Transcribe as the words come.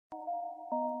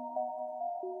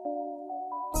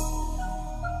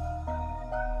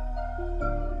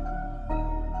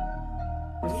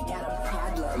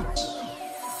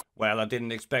Well, I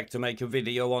didn't expect to make a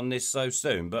video on this so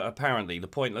soon, but apparently the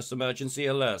pointless emergency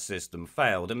alert system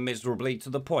failed, and miserably to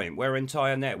the point where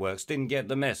entire networks didn't get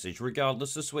the message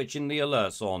regardless of switching the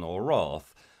alerts on or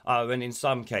off. Oh, and in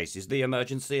some cases the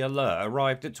emergency alert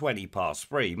arrived at 20 past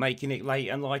 3, making it late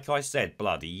and, like I said,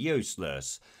 bloody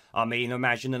useless. I mean,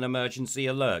 imagine an emergency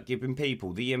alert giving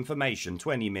people the information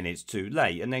 20 minutes too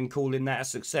late and then calling that a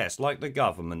success like the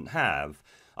government have.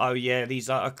 Oh yeah, these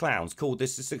utter clowns called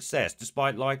this a success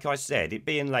despite, like I said, it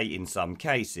being late in some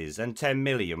cases and 10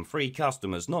 million free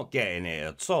customers not getting it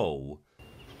at all.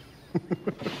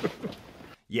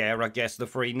 Yeah, I guess the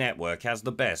free network has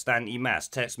the best anti-mass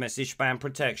text message spam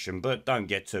protection, but don't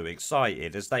get too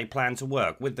excited as they plan to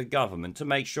work with the government to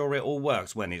make sure it all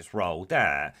works when it's rolled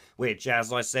out, which,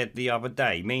 as I said the other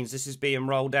day, means this is being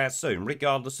rolled out soon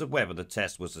regardless of whether the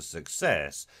test was a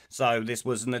success. So this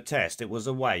wasn't a test, it was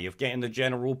a way of getting the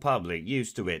general public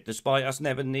used to it despite us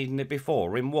never needing it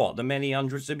before in the many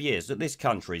hundreds of years that this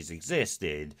country's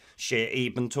existed. Shit,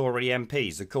 even Tory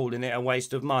MPs are calling it a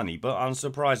waste of money, but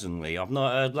unsurprisingly I've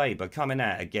not heard Labour coming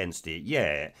out against it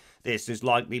yet. This is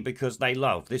likely because they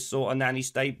love this sort of nanny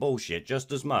state bullshit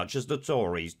just as much as the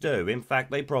Tories do. In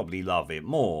fact, they probably love it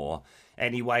more.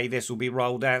 Anyway, this will be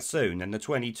rolled out soon, and the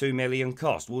 22 million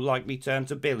cost will likely turn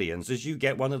to billions as you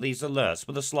get one of these alerts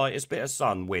for the slightest bit of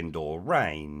sun, wind or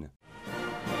rain.